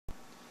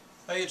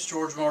Hey, it's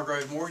George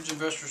Margrave, Mortgage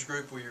Investors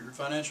Group with your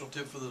financial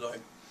tip for the day.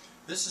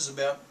 This is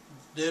about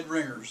dead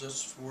ringers.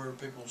 That's where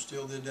people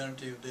steal the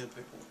identity of dead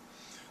people.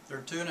 There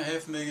are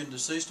 2.5 million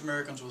deceased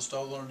Americans with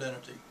stolen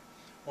identity.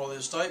 While the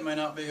estate may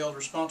not be held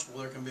responsible,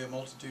 there can be a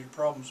multitude of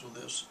problems with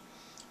this.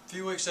 A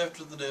few weeks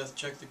after the death,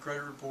 check the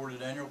credit report at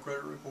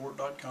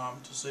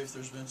annualcreditreport.com to see if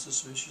there's been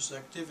suspicious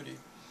activity.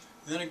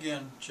 Then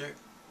again, check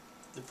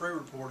the free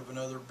report of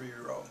another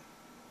bureau.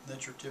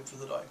 That's your tip for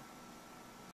the day.